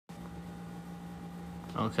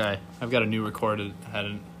Okay. I've got a new recorded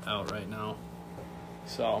heading out right now.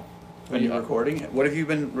 So. Are you recording it? What have you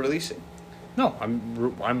been releasing? No,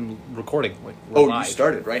 I'm recording. Like, we're live. You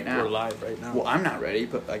started right now. We're live right now. Well, I'm not ready,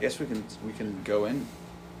 but I guess we can go in.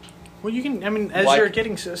 Well, you can. I mean, as you're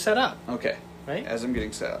getting set up. Okay. Right. As I'm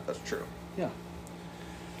getting set up, that's true. Yeah.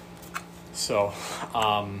 So,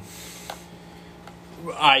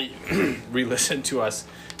 I re-listened to us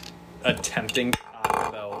attempting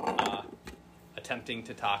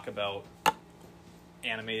to talk about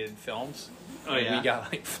animated films. Oh, yeah. We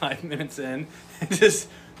got like 5 minutes in and just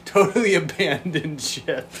totally abandoned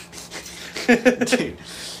ship. Dude,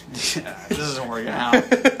 this isn't working out.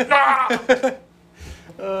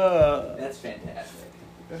 That's fantastic.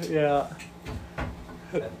 Yeah.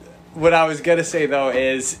 What I was going to say, though,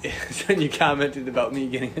 is when you commented about me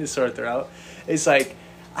getting a sore throat, it's like,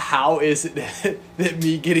 how is it that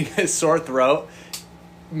me getting a sore throat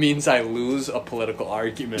means I lose a political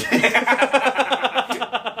argument?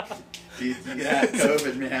 Dude, you got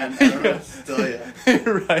COVID, man. I don't know what to tell you.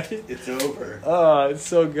 Right? It's over. Oh, it's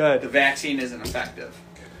so good. The vaccine isn't effective.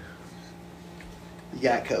 You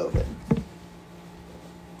got COVID.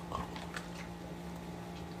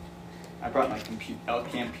 I brought my El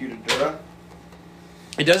Computadora.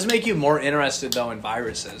 It does make you more interested, though, in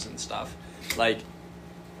viruses and stuff. Like,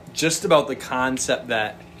 just about the concept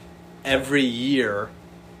that every year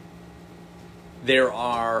there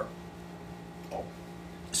are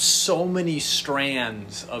so many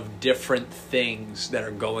strands of different things that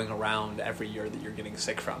are going around every year that you're getting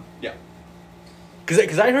sick from. Yeah.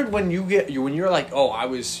 Because I heard when you're like, oh, I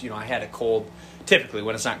had a cold, typically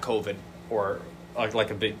when it's not COVID or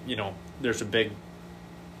like a big, there's a big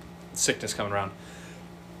sickness coming around.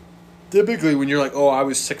 Typically when you're like, oh, I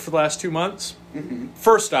was sick for the last 2 months,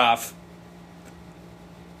 first off,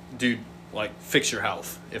 dude, like, fix your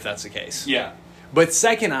health if that's the case. Yeah. But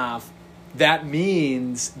second off, that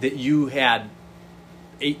means that you had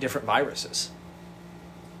 8 different viruses.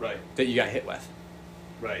 Right. That you got hit with.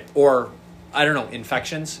 Right. Or, I don't know,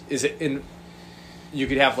 infections? Is it in... You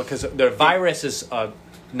could have... Because the virus is a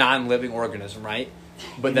non-living organism, right?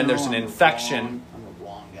 But then there's an infection. I'm the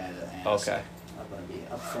wrong guy to ask. Okay. I'm going to be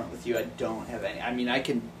upfront with you. I don't have any... I mean, I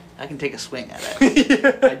can take a swing at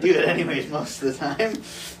it. I do it anyways most of the time.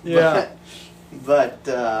 Yeah. But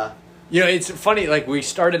it's funny, like, we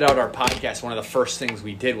started out our podcast, one of the first things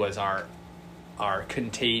we did was our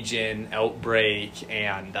contagion outbreak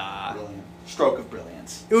and brilliant. Stroke of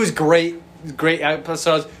brilliance. It was great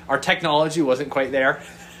episodes. Our technology wasn't quite there.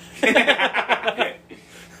 Yeah,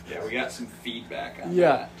 we got some feedback on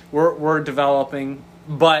that. We're developing,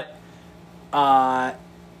 but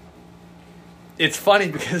it's funny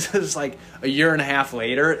because it's like a year and a half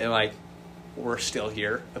later and like we're still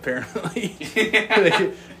here, apparently.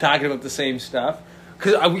 Talking about the same stuff.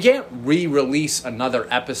 Because we can't re-release another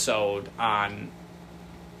episode on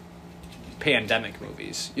pandemic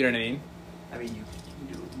movies. You know what I mean? I mean, you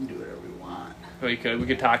can do whatever we want. We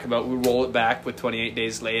could talk about, we roll it back with 28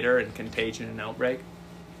 Days Later and Contagion and Outbreak.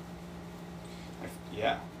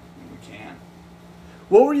 Yeah, we can.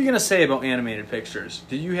 What were you going to say about animated pictures?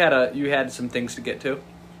 You had some things to get to?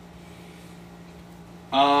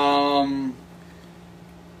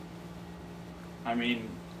 I mean,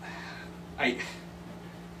 I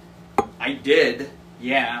did,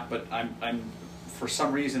 yeah, but I'm for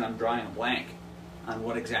some reason I'm drawing a blank on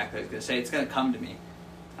what exactly I was going to say. It's going to come to me.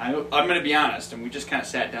 I'm going to be honest, and we just kind of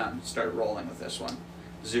sat down and started rolling with this one.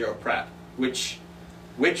 Zero prep, which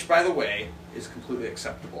by the way is completely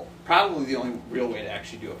acceptable. Probably the only real way to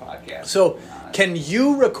actually do a podcast. So, can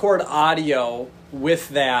you record audio with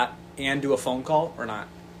that and do a phone call or not?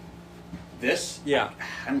 This? Yeah.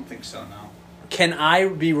 I don't think so, no. Can I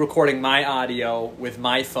be recording my audio with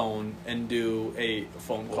my phone and do a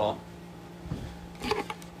phone call?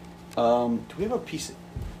 Do we have a piece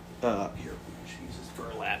of... here, Jesus, for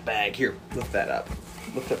a lap bag. Here, lift that up.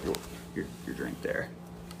 Lift up your drink there.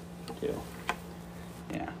 Too.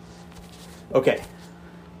 Yeah. Okay.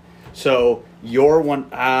 So, your one...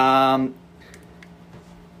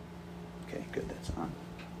 okay, good, that's on.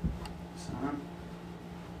 It's on.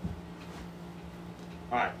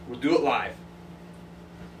 Alright, we'll do it live.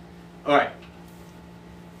 Alright.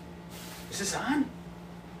 Is this on?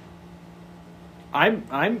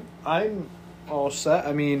 I'm all set.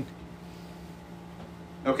 I mean,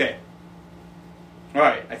 okay. All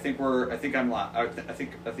right. I think I'm live. I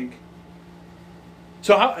think.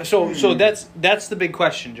 So that's the big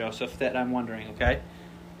question, Joseph, that I'm wondering. Okay,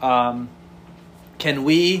 can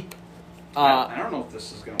we? I don't know if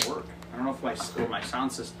this is gonna work. I don't know if my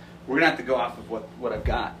sound system. We're gonna have to go off of what I've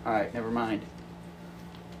got. All right. Never mind.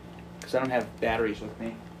 because I don't have batteries with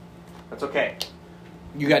me. That's okay.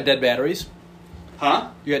 You got dead batteries? Huh?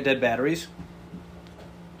 You got dead batteries?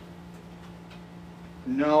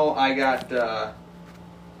 No, I got,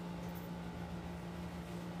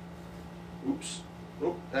 oops.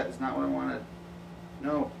 Oh, that is not what I wanted.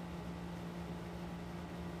 No.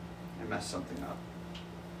 I messed something up.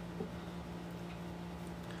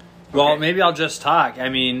 Well, Okay. maybe I'll just talk. I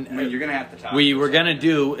mean, You're going to have to talk. we for a were going to second.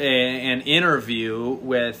 do an interview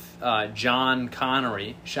with John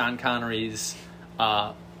Connery, Sean Connery's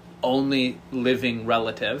only living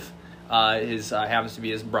relative. His happens to be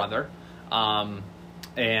his brother. But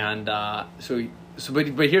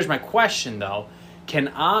here's my question though: Can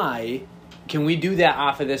we do that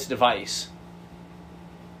off of this device?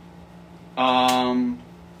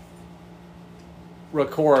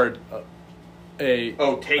 Record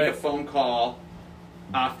take a phone call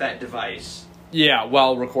off that device. Yeah,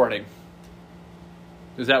 while recording.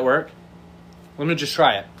 Does that work? Let me just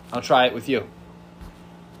try it. I'll try it with you.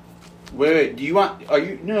 Wait. Do you want? Are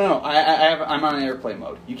you? No. I'm on airplane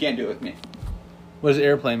mode. You can't do it with me. What does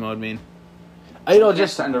airplane mode mean? It'll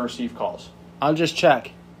just send or receive calls. I'll just check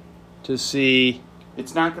to see.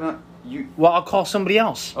 It's not gonna. You. Well, I'll call somebody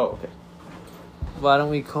else. Oh, okay. Why don't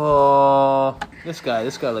we call this guy?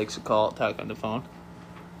 This guy likes to talk on the phone.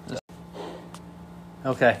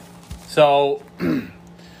 Okay, so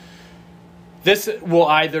this will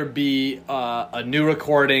either be a new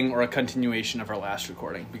recording or a continuation of our last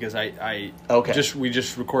recording because we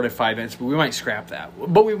just recorded 5 minutes, but we might scrap that.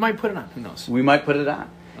 But we might put it on. Who knows? We might put it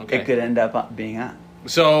on. Okay. It could end up being on.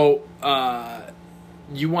 So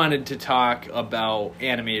you wanted to talk about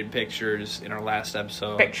animated pictures in our last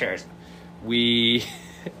episode. Pictures. We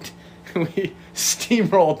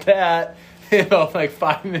steamrolled that about like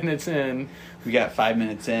 5 minutes in. We got 5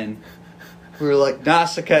 minutes in. We were like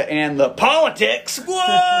Nausicaa and the politics.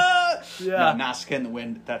 What? Yeah. No, Nausicaa and the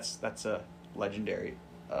Wind. That's a legendary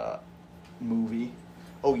movie.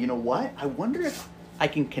 Oh, you know what? I wonder if I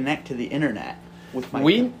can connect to the internet with my.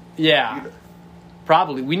 Computer.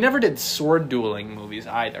 Probably. We never did sword dueling movies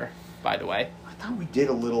either. By the way. I thought we did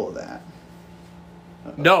a little of that.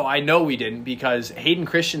 No, I know we didn't because Hayden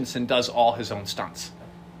Christensen does all his own stunts.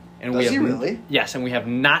 And Does he really? Yes, and we have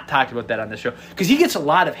not talked about that on the show because he gets a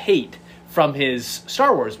lot of hate from his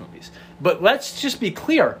Star Wars movies. But let's just be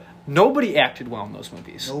clear: nobody acted well in those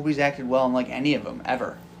movies. Nobody's acted well in like any of them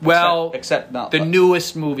ever. Well, except the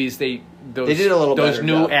newest movies, they did a little better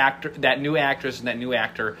job. That new actress and that new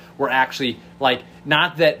actor were actually like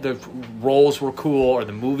not that the roles were cool or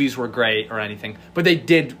the movies were great or anything, but they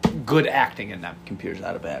did good acting in them. Computer's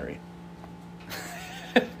out of battery.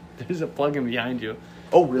 There's a plug-in behind you.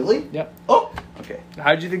 Oh, really? Yep. Oh, okay.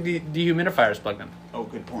 How do you think the dehumidifier is plugged in? Oh,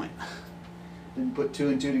 good point. Didn't put two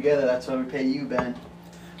and two together. That's why we pay you, Ben.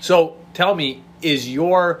 So tell me, is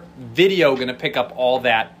your video going to pick up all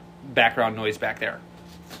that background noise back there?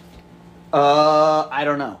 I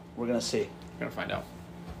don't know. We're going to see. We're going to find out.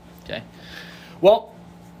 Okay. Well,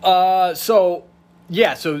 so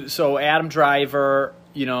Adam Driver,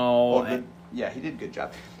 you know. Yeah, he did a good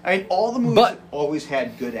job. I mean, all the movies always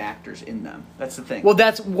had good actors in them. That's the thing.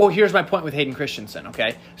 Well, here's my point with Hayden Christensen,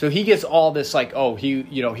 okay? So he gets all this like, oh,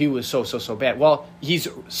 he was so bad. Well, he's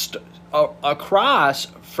across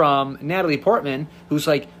from Natalie Portman, who's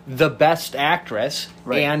like the best actress,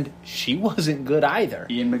 right. And she wasn't good either.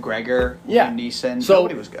 Ian McGregor, yeah. Liam Neeson, so,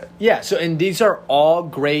 nobody was good. Yeah, so and these are all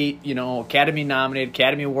great, Academy nominated,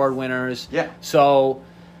 Academy Award winners. Yeah. So,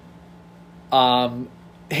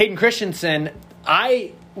 Hayden Christensen,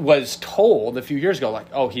 I was told a few years ago, like,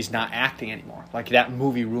 oh, he's not acting anymore. Like, that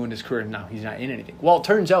movie ruined his career, and now he's not in anything. Well, it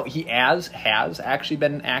turns out he has actually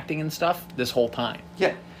been acting and stuff this whole time.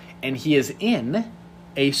 Yeah. And he is in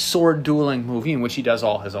a sword dueling movie in which he does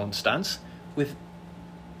all his own stunts with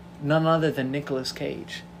none other than Nicolas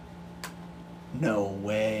Cage. No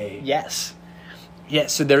way. Yes.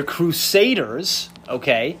 Yes, so they're crusaders,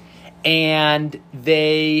 okay? And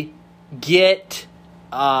they're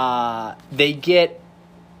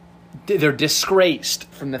disgraced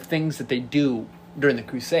from the things that they do during the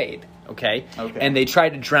crusade, okay? And they try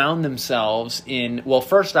to drown themselves in, well,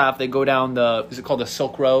 first off, they go down is it called the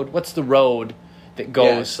Silk Road? What's the road that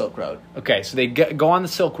goes? Yeah, Silk Road. Okay, so they go on the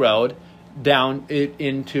Silk Road down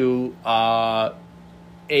into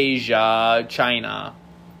Asia, China,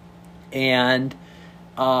 and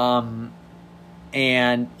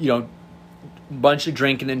bunch of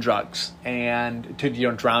drinking and drugs, and to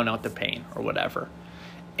drown out the pain or whatever.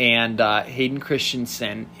 And Hayden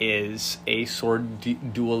Christensen is a sword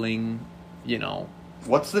dueling,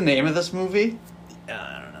 What's the name of this movie?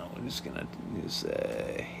 I don't know. I'm just gonna use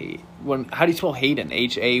how do you spell Hayden?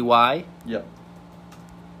 Hay? Yep.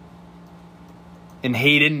 And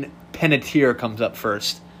Hayden Panettiere comes up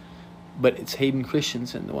first, but it's Hayden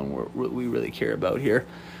Christensen, the one we really care about here.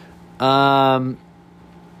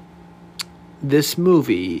 This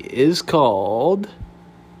movie is called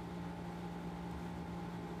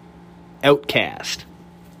Outcast.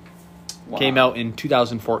 Wow. Came out in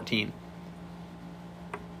 2014.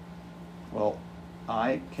 Well,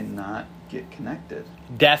 I cannot get connected.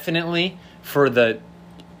 Definitely for the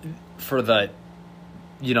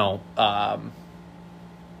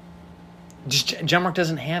just John Mark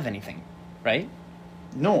doesn't have anything, right?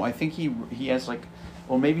 No, I think he has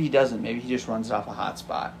well, maybe he doesn't. Maybe he just runs off a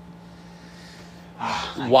hotspot.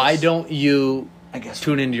 Why don't you I guess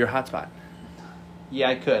tune into your hotspot? Yeah,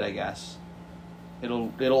 I could, I guess.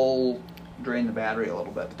 It'll drain the battery a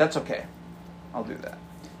little bit, but that's okay. I'll do that.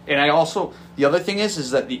 And I also, the other thing is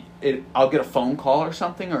that I'll get a phone call or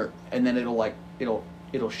something, and then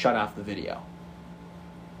it'll shut off the video.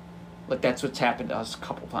 Like that's what's happened to us a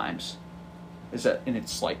couple times. And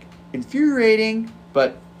it's infuriating,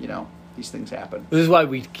 but these things happen. This is why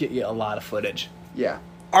we get you a lot of footage. Yeah.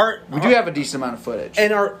 We do have a decent amount of footage.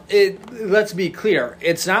 And let's be clear,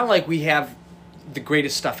 it's not like we have the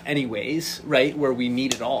greatest stuff anyways, right? Where we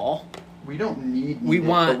need it all. We don't need we it,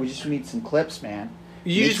 want. But we just need some clips, man.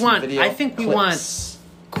 You just want. I think we want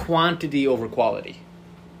quantity over quality.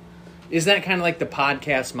 Is that kind of like the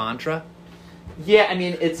podcast mantra? Yeah, I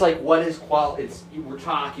mean, it's like, what is quality? We're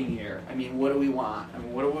talking here. I mean, what do we want? I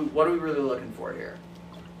mean, what are we really looking for here?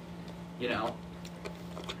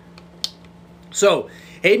 So,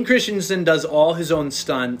 Hayden Christensen does all his own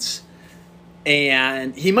stunts,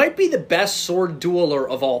 and he might be the best sword dueler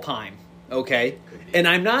of all time, okay? And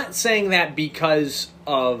I'm not saying that because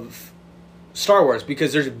of Star Wars,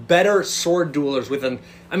 because there's better sword duelers with them.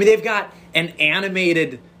 I mean, they've got an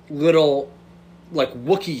animated little,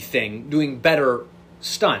 Wookiee thing doing better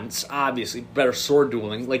stunts, obviously, better sword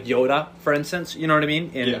dueling, like Yoda, for instance, you know what I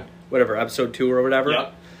mean? In whatever, episode 2 or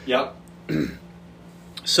whatever. Yep.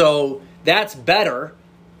 So that's better,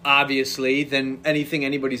 obviously, than anything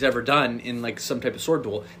anybody's ever done in some type of sword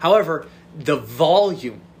duel. However, the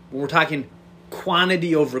volume, when we're talking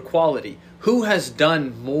quantity over quality, who has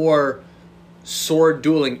done more sword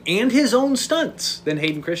dueling and his own stunts than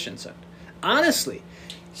Hayden Christensen? Honestly.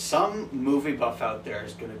 Some movie buff out there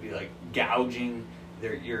is going to be gouging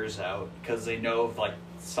their ears out because they know of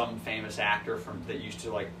some famous actor that used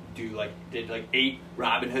to did 8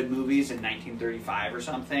 Robin Hood movies in 1935 or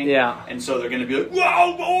something. Yeah. And so they're going to be like,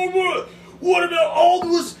 wow, what about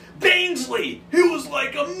Aldous Bangsley? He was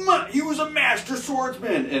he was a master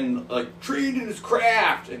swordsman and trained in his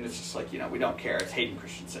craft. And it's just we don't care. It's Hayden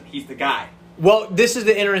Christensen. He's the guy. Well, this is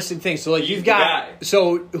the interesting thing. So He's you've the got guy.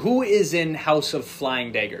 So who is in House of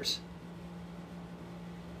Flying Daggers?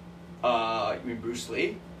 You mean Bruce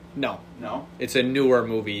Lee? No. It's a newer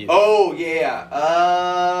movie. Oh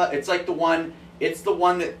yeah. It's the one. It's the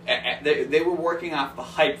one that they were working off the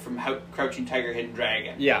hype from Crouching Tiger, Hidden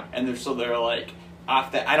Dragon. Yeah. And they're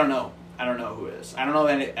off that. I don't know who it is. I don't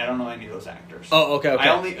know any of those actors. Oh, okay. I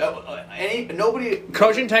only nobody.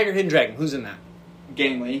 Crouching Tiger, Hidden Dragon. Who's in that?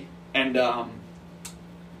 Gang Lee and I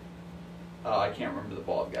can't remember the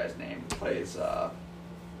bald guy's name. He plays. I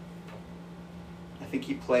think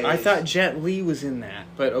he plays. I thought Jet Li was in that,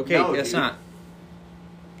 but okay, No, guess dude. not.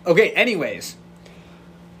 Okay, anyways.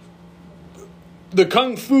 The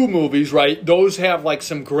Kung Fu movies, right? Those have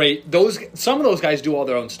some great... Some of those guys do all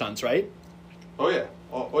their own stunts, right? Oh yeah.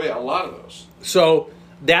 Oh yeah. A lot of those. So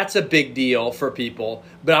that's a big deal for people.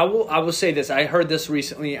 But I will say this. I heard this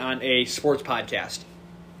recently on a sports podcast.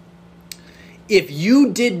 If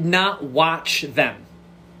you did not watch them,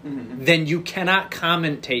 then you cannot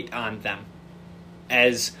commentate on them.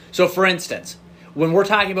 So, for instance, when we're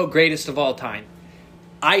talking about greatest of all time,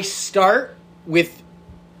 I start with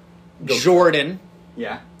Jordan,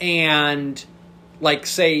 and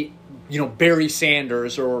say, Barry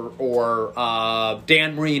Sanders or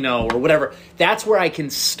Dan Marino or whatever. That's where I can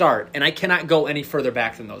start, and I cannot go any further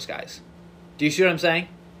back than those guys. Do you see what I'm saying?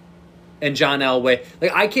 And John Elway,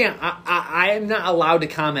 I can't. I am not allowed to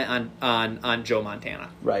comment on Joe Montana.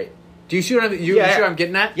 Right. Do you see what I'm? You see what I'm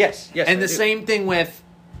getting at? Yes. And I the do. same thing with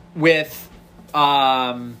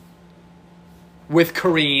Kareem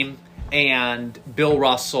and Bill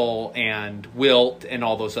Russell and Wilt and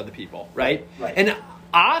all those other people, right? Right. And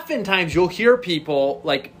oftentimes you'll hear people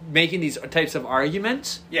making these types of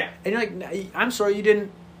arguments. Yeah. And you're I'm sorry, you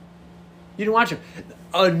didn't watch them.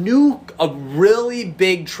 A really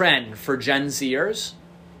big trend for Gen Zers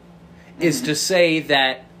is to say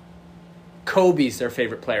that Kobe's their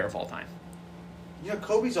favorite player of all time. You know,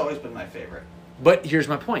 Kobe's always been my favorite. But here's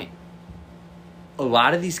my point. A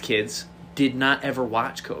lot of these kids did not ever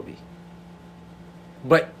watch Kobe.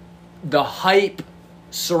 But the hype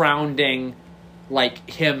surrounding like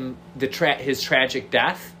him, his tragic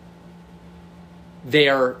death, they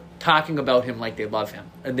are talking about him like they love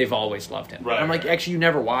him. And they've always loved him. Right, I'm like, right. actually, you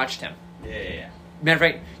never watched him. Yeah. Matter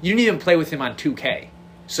of fact, you didn't even play with him on 2K.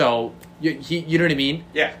 So, you know what I mean?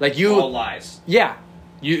 Yeah. Like you, all lies. Yeah.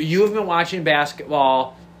 You have been watching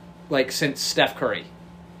basketball like since Steph Curry.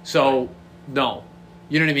 So, no.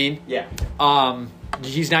 You know what I mean? Yeah.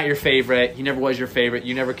 He's not your favorite. He never was your favorite.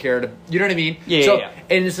 You never cared. You know what I mean? Yeah, so, yeah.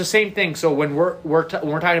 And it's the same thing. So when we're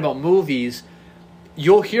talking about movies,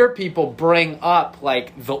 you'll hear people bring up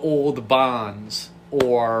like the old Bonds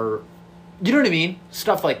or, you know what I mean?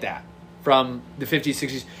 Stuff like that from the 50s,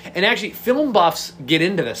 60s. And actually, film buffs get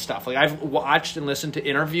into this stuff. Like I've watched and listened to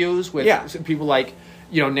interviews with people like,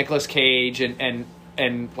 Nicolas Cage and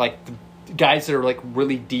like the guys that are like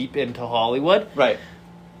really deep into Hollywood. Right.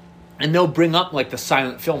 And they'll bring up like the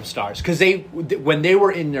silent film stars because when they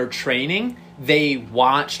were in their training, they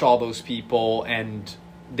watched all those people and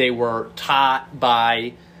they were taught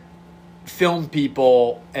by film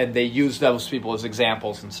people and they used those people as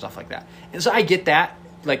examples and stuff like that. And so I get that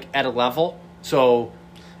like at a level. So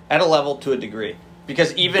at a level to a degree,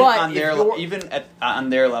 because even But on if their you're- on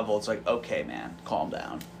their level, it's like, okay, man, calm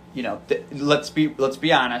down. Let's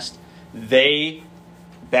be honest. They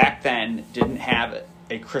back then didn't have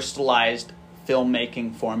a crystallized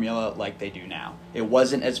filmmaking formula like they do now. It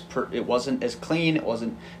wasn't as clean.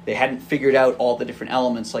 They hadn't figured out all the different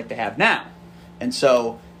elements like they have now. And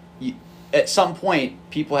so at some point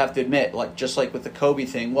people have to admit, like just like with the Kobe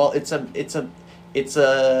thing, well, it's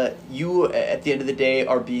a you at the end of the day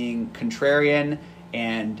are being contrarian,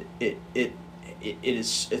 and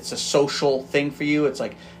it's a social thing for you. It's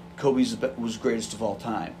like was greatest of all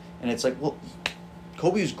time. And it's like, well,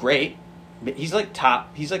 Kobe was great. He's like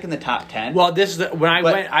in the top 10. Well, this is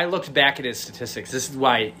I looked back at his statistics. This is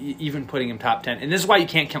why even putting him top 10, and this is why you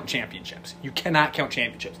can't count championships. You cannot count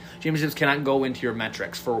championships. Championships cannot go into your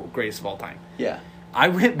metrics for greatest of all time. Yeah. I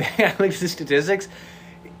went back and looked at the statistics.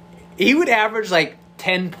 He would average like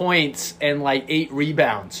 10 points and like 8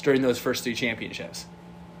 rebounds during those first 3 championships.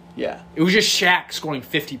 Yeah. It was just Shaq scoring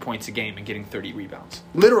 50 points a game and getting 30 rebounds.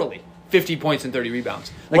 Literally. 50 points and 30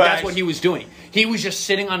 rebounds. That's what he was doing. He was just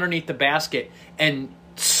sitting underneath the basket and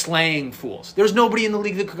slaying fools. There was nobody in the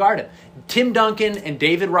league that could guard him. Tim Duncan and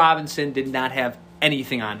David Robinson did not have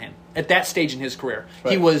anything on him at that stage in his career.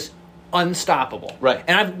 Right. He was unstoppable. Right.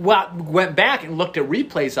 And I went back and looked at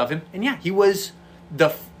replays of him, and yeah, he was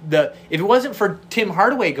the if it wasn't for Tim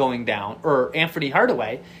Hardaway going down, or Anthony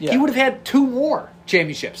Hardaway, he would have had 2 more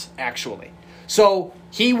championships, actually. So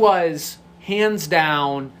he was hands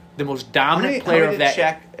down the most dominant player of that. How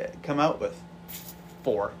many did Shaq come out with?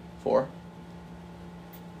 4. 4?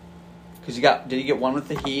 Because did he get 1 with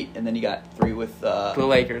the Heat, and then he got 3 with the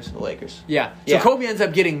Lakers? The Lakers. Yeah. So Kobe ends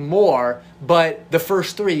up getting more, but the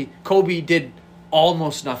first 3, Kobe did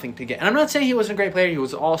almost nothing to get. And I'm not saying he wasn't a great player. He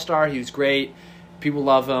was an all-star. He was great. People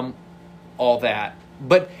love him. All that.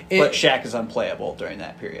 But Shaq is unplayable during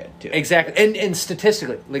that period, too. Exactly. And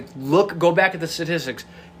statistically, go back at the statistics.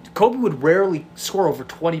 Kobe would rarely score over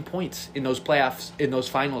 20 points in those playoffs, in those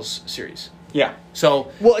finals series. Yeah.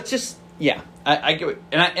 So, well, it's just, yeah, I get it.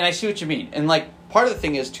 And I see what you mean. And, part of the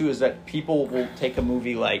thing is, too, is that people will take a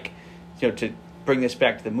movie to bring this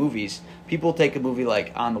back to the movies, people will take a movie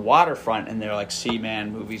like On the Waterfront, and they're like, see,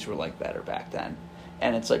 man, movies were, better back then.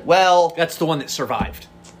 And it's like, well... That's the one that survived.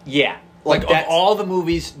 Yeah. Of all the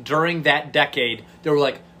movies during that decade, there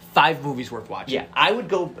were, 5 movies worth watching. Yeah,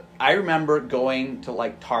 I remember going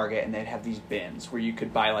to Target, and they'd have these bins where you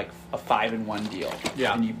could buy a 5-in-1 deal.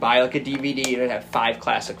 Yeah. And you buy a DVD, and it'd have 5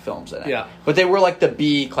 classic films in it. Yeah. But they were the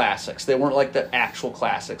B classics. They weren't the actual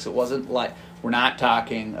classics. It wasn't we're not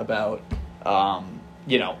talking about On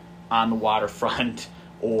the Waterfront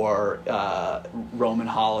or Roman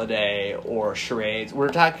Holiday or Charades. We're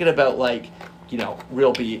talking about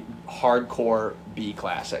real hardcore B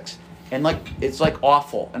classics. And it's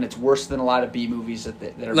awful, and it's worse than a lot of B movies that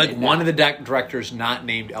are made now. One of the directors not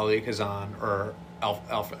named Elia Kazan or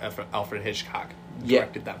Alfred Hitchcock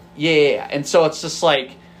directed them. Yeah, and so it's just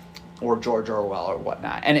or George Orwell or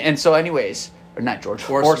whatnot. And so anyways, or not George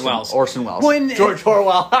Orson Welles. George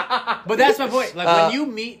Orwell. But that's my point.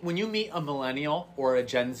 When you meet a millennial or a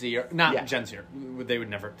Gen Z, or not Gen Z, they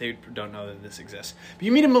don't know that this exists. But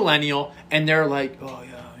you meet a millennial, and they're like, oh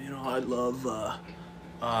yeah,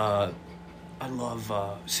 I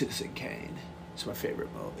love Citizen Kane. It's my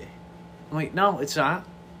favorite movie. I'm like, no, it's not.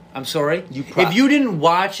 I'm sorry. If If you didn't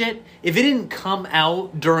watch it, if it didn't come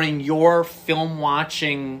out during your film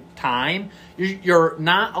watching time, you're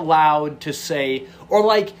not allowed to say, or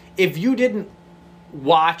like if you didn't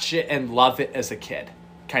watch it and love it as a kid,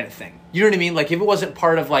 kind of thing. You know what I mean? Like if it wasn't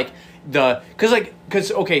part of like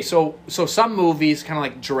so some movies, kind of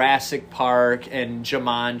like Jurassic Park and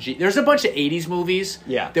Jumanji, there's a bunch of 80s movies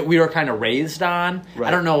that we were kind of raised on. Right.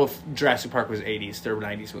 I don't know if Jurassic Park was 80s, they were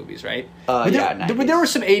 90s movies, right? But there were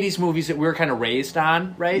some 80s movies that we were kind of raised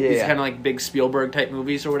on, right? These kind of like big Spielberg type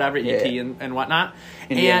movies or whatever, E.T. and whatnot.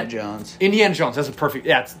 Indiana Jones, that's a perfect,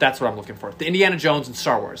 that's what I'm looking for. The Indiana Jones and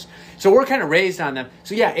Star Wars. So we're kind of raised on them.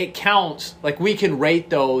 So yeah, it counts. Like we can rate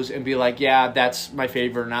those and be like, yeah, that's my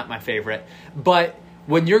favorite or not my favorite. But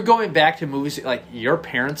when you're going back to movies that, like, your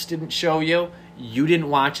parents didn't show you, you didn't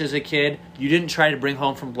watch as a kid, you didn't try to bring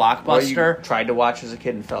home from Blockbuster. Or you tried to watch as a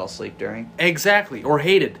kid and fell asleep during. Exactly. Or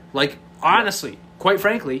hated. Like, honestly, quite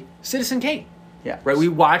frankly, Citizen Kane. Yeah. Right? We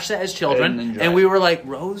watched that as children, and we were like,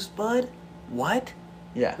 Rosebud? What?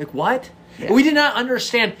 Yeah. Like, what? Yeah. We did not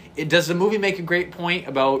understand. Does the movie make a great point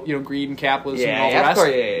about, greed and capitalism and all the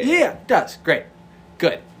rest? Yeah, it does. Great.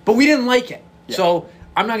 Good. But we didn't like it. Yeah. So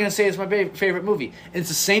I'm not going to say it's my favorite movie. And it's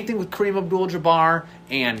the same thing with Kareem Abdul-Jabbar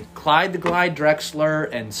and Clyde the Glide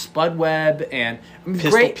Drexler and Spud Webb and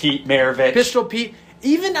Pete Maravich. Pistol Pete.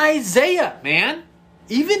 Even Isaiah, man.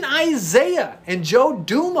 Even Isaiah and Joe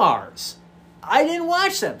Dumars. I didn't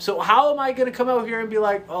watch them. So how am I going to come out here and be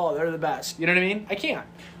like, oh, they're the best? You know what I mean? I can't.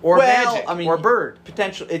 Or Magic. Or Bird.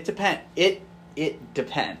 Potential. It depends. It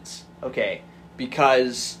depends. Okay.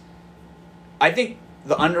 Because I think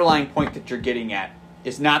the underlying point that you're getting at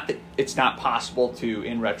is not that it's not possible to,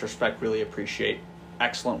 in retrospect, really appreciate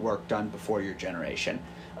excellent work done before your generation,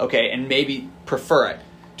 okay, and maybe prefer it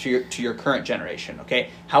to your current generation, okay.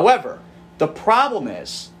 However, the problem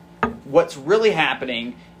is what's really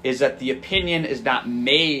happening is that the opinion is not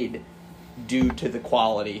made due to the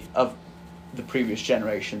quality of the previous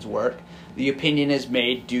generation's work. The opinion is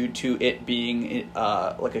made due to it being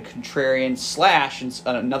like a contrarian /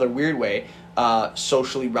 in another weird way,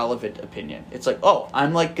 socially relevant opinion. It's like, oh,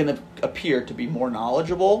 I'm like going to appear to be more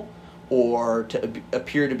knowledgeable or to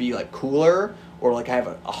appear to be like cooler or like I have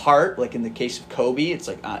a heart. Like in the case of Kobe, it's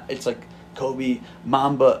like Kobe,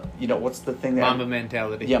 Mamba, what's the thing that... Mamba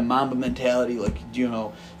mentality. Yeah, Mamba mentality, like,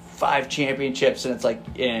 5 championships, and it's like,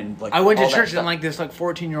 I went to church and like this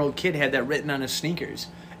 14-year-old kid had that written on his sneakers.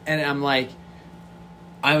 And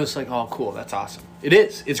I was like, oh, cool, that's awesome. It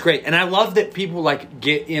is. It's great. And I love that people like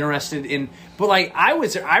get interested in, but like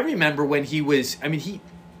I remember when he was, he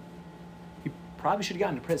probably should have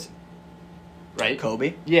gotten to prison. Right?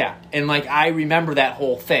 Kobe? Yeah. And like I remember that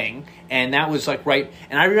whole thing, and that was like right,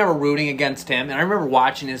 and I remember rooting against him, and I remember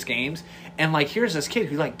watching his games, and like here's this kid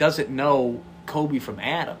who like doesn't know Kobe from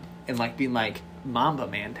Adam, and like being like Mamba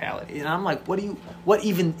mentality. And I'm like, what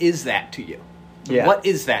even is that to you? Yeah. What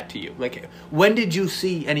is that to you? Like, when did you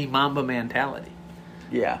see any Mamba mentality?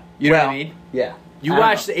 Yeah. You know what I mean? Yeah. You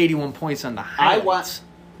watched the 81 points on the highlights.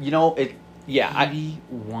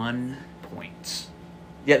 81 points.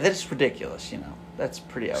 Yeah, that's ridiculous, That's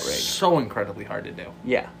pretty outrageous. So incredibly hard to do.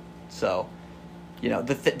 Yeah. So,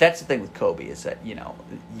 that's the thing with Kobe is that, you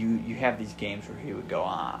have these games where he would go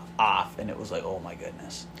off and it was like, oh my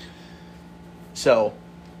goodness. So.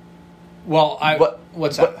 Well,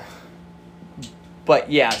 what's up?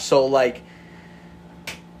 But yeah, so like,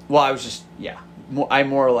 well, I was just, yeah, I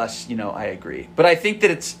more or less, I agree. But I think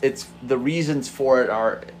that it's the reasons for it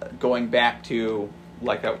are going back to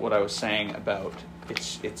like what I was saying about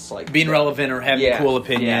it's like being relevant or having a cool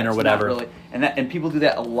opinion or whatever. Really, and people do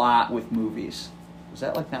that a lot with movies. Was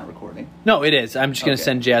that like not recording? No, it is. I'm just going to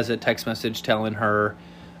send Jazz a text message telling her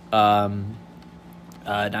not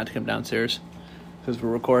to come downstairs because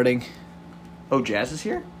we're recording. Oh, Jazz is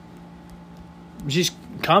here? She's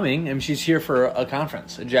coming, and she's here for a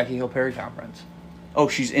conference, a Jackie Hill Perry conference. Oh,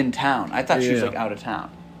 she's in town. I thought she was like out of town.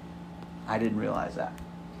 I didn't realize that.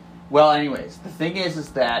 Well, anyways, the thing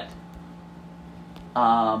is that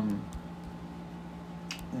when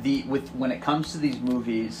it comes to these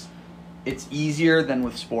movies, it's easier than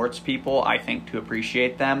with sports people, I think, to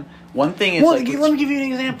appreciate them. One thing is let me give you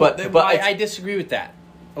an example. But I disagree with that.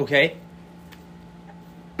 Okay,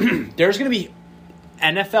 there's going to be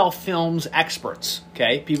NFL films experts,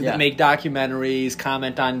 okay? People that make documentaries,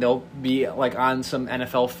 they'll be like on some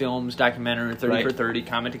NFL films documentary, 30 for 30,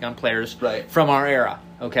 commenting on players from our era,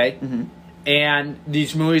 okay? Mm-hmm. And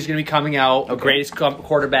these movies are going to be coming out, the greatest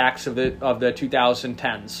quarterbacks of the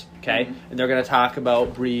 2010s, okay? Mm-hmm. And they're going to talk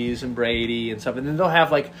about Breeze and Brady and stuff, and then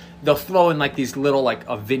they'll throw in like these little like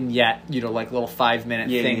a vignette, like little 5-minute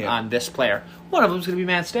thing on this player. One of them is going to be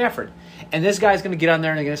Matt Stafford. And this guy's going to get on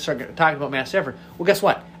there and they're going to start talking about Matt Stafford. Well, guess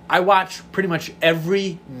what? I watched pretty much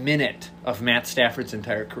every minute of Matt Stafford's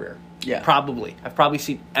entire career. Yeah. Probably. I've probably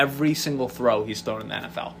seen every single throw he's thrown in the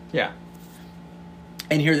NFL. Yeah.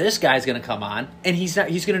 And here this guy's going to come on, and he's going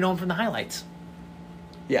to know him from the highlights.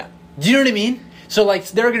 Yeah. Do you know what I mean? So, like,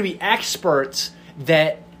 there are going to be experts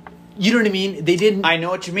that, you know what I mean? They didn't. I know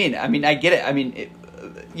what you mean. I mean, I get it. I mean,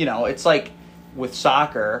 it's like with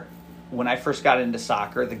soccer. When I first got into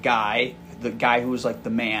soccer, the guy who was like the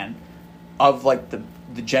man of like the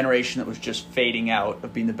generation that was just fading out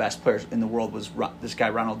of being the best players in the world was this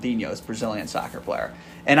guy Ronaldinho, this Brazilian soccer player.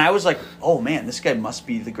 And I was like, oh man, this guy must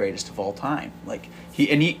be the greatest of all time. Like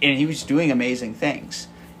he was doing amazing things.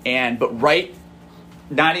 But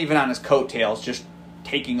not even on his coattails, just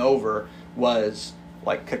taking over was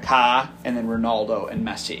like Kaká and then Ronaldo and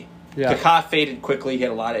Messi. Yeah. Kaká faded quickly. He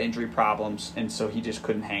had a lot of injury problems, and so he just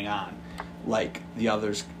couldn't hang on like the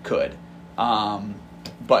others could.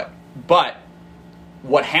 But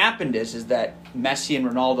what happened is that Messi and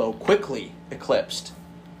Ronaldo quickly eclipsed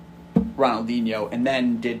Ronaldinho and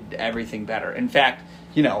then did everything better. In fact,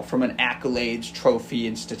 from an accolades, trophy,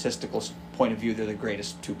 and statistical point of view, they're the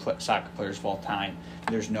greatest two soccer players of all time.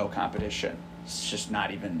 There's no competition. It's just not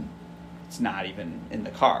even in the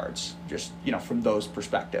cards, just, from those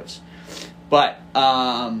perspectives. But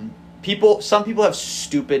some people have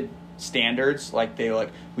stupid standards, like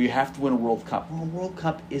we have to win a World Cup. Well, a World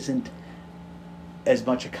Cup isn't as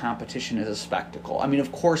much a competition as a spectacle. I mean,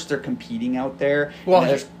 of course they're competing out there. Well,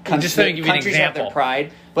 there's just let me give you an countries have their example.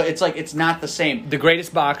 pride, but it's not the same. The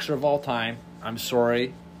greatest boxer of all time, I'm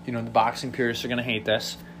sorry, the boxing purists are going to hate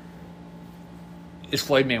this, is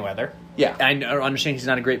Floyd Mayweather. Yeah. I understand he's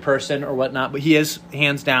not a great person or whatnot, but he is,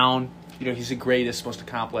 hands down, he's the greatest, most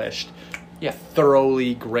accomplished,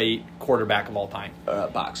 thoroughly great quarterback of all time.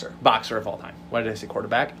 Boxer. Boxer of all time. Why did I say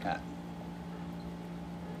quarterback? Yeah.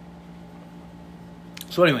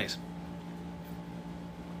 So anyways,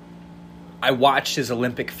 I watched his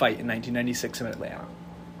Olympic fight in 1996 in Atlanta.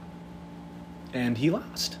 And he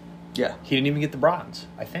lost. Yeah. He didn't even get the bronze,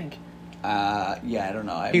 I think. I don't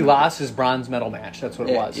know. He lost his bronze medal match. That's what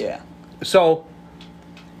it was. Yeah. So,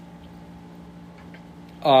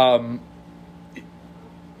 but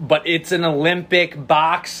it's an Olympic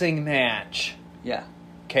boxing match. Yeah.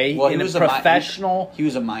 Okay? Well, he was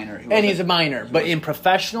he's a minor. He's a minor. But in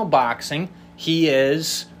professional boxing, he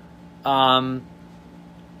is, what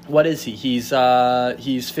is he? He's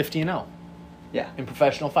 50-0. Yeah. In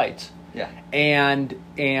professional fights. Yeah. And to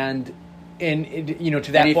that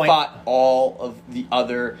and he point, fought all of the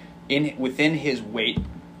other within his weight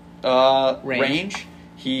range.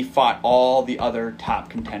 He fought all the other top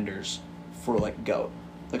contenders for GOAT,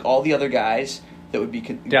 all the other guys that would be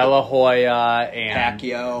De La Hoya and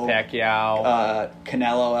Pacquiao,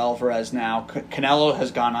 Canelo Alvarez. Now Canelo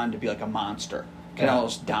has gone on to be a monster.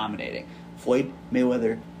 Canelo's dominating. Floyd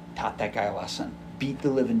Mayweather taught that guy a lesson. Beat the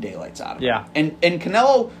living daylights out of him. Yeah. And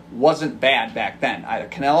Canelo wasn't bad back then either.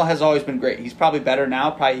 Canelo has always been great. He's probably better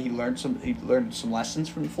now. Probably he learned some lessons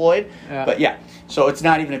from Floyd. Yeah. But so it's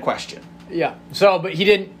not even a question. Yeah. So, but he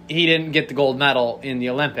didn't get the gold medal in the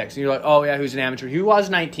Olympics. And you're like, oh yeah, who's an amateur? He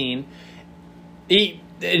was 19.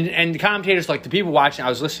 And the commentators, the people watching, I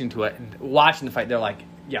was listening to it and watching the fight. They're like,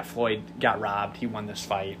 yeah, Floyd got robbed. He won this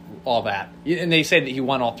fight. All that. And they said that he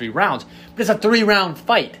won all 3 rounds. But it's a 3-round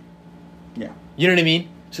fight. Yeah. You know what I mean?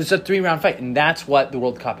 So it's a 3-round fight, and that's what the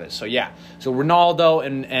World Cup is. So yeah, so Ronaldo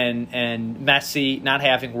and Messi not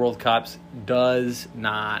having World Cups does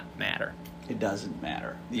not matter. It doesn't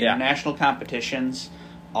matter. The international competitions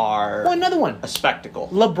are another one, a spectacle.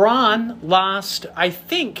 LeBron lost, I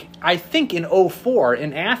think in 2004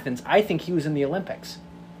 in Athens. I think he was in the Olympics,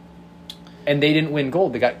 and they didn't win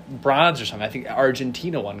gold. They got bronze or something. I think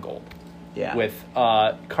Argentina won gold. Yeah, with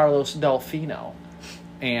Carlos Delfino,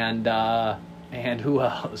 and who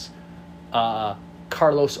else?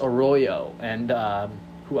 Carlos Arroyo. And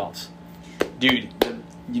who else? Dude,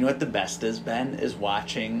 you know what the best is, Ben? Is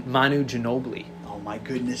watching Manu Ginobili. Oh my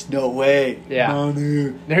goodness, no way. Yeah.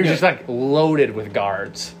 Manu. They're just loaded with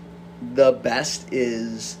guards. The best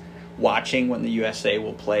is watching when the USA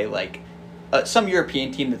will play some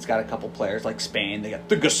European team that's got a couple players like Spain. They got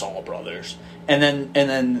the Gasol brothers. And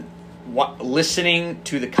then listening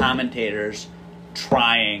to the commentators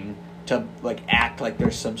trying to act like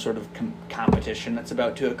there's some sort of competition that's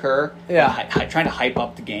about to occur. Yeah, trying to hype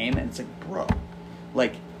up the game, and it's bro,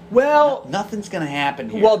 nothing's gonna happen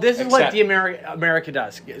here. Well, this is what the America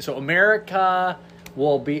does. So America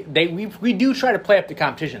will be we do try to play up the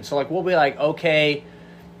competition. So we'll be okay,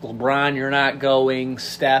 LeBron, you're not going.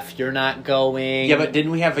 Steph, you're not going. Yeah, but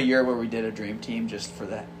didn't we have a year where we did a dream team just for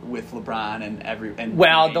that with LeBron and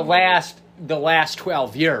well, the last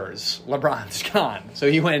 12 years, LeBron's gone. So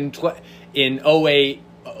he went in 08,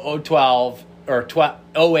 012, or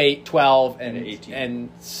 08, 12, and 18. and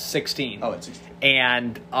 16. Oh, it's 16.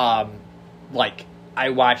 And like I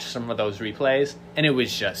watched some of those replays, and it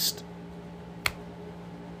was just,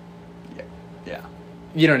 yeah,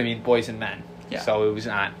 you know what I mean, boys and men. Yeah. So it was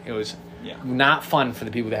not fun for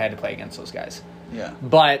the people that had to play against those guys. Yeah.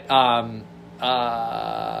 But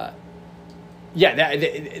yeah,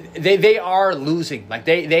 they are losing. Like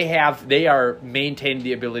they are maintaining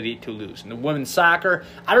the ability to lose. And the women's soccer,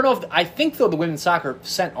 I don't know I think though the women's soccer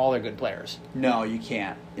sent all their good players. No, you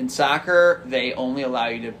can't. In soccer, they only allow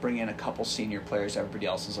you to bring in a couple senior players. Everybody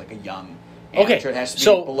else is like a young amateur. It has to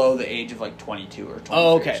be below the age of like 22 or 23.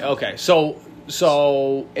 Oh, okay. So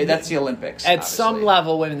that's the Olympics. At some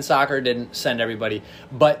level, women's soccer didn't send everybody,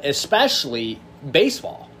 but especially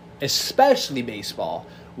baseball,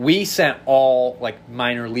 we sent all like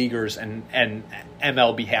minor leaguers and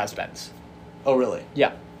MLB has-beens. Oh, really?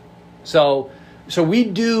 Yeah. So we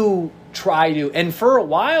do try to, and for a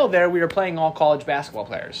while there, we were playing all college basketball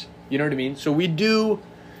players. You know what I mean? So we do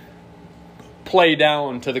play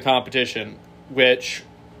down to the competition, which,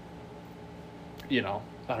 you know,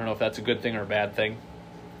 I don't know if that's a good thing or a bad thing.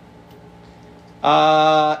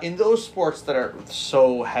 In those sports that are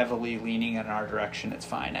so heavily leaning in our direction, it's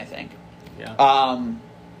fine, I think. Yeah.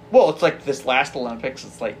 Well, it's like this last Olympics,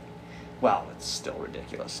 it's like, well, it's still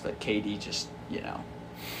ridiculous that KD just,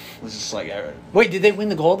 was just like... Wait, did they win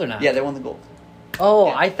the gold or not? Yeah, they won the gold. Oh,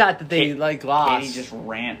 yeah. I thought that they lost. KD just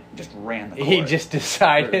ran the court. He just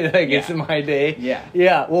decided, it's my day. Yeah.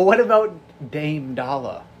 Yeah. Well, what about Dame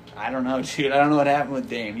Dalla? I don't know, dude. I don't know what happened with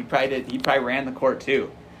Dame. He probably ran the court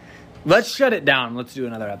too. Let's shut it down. Let's do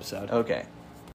another episode. Okay.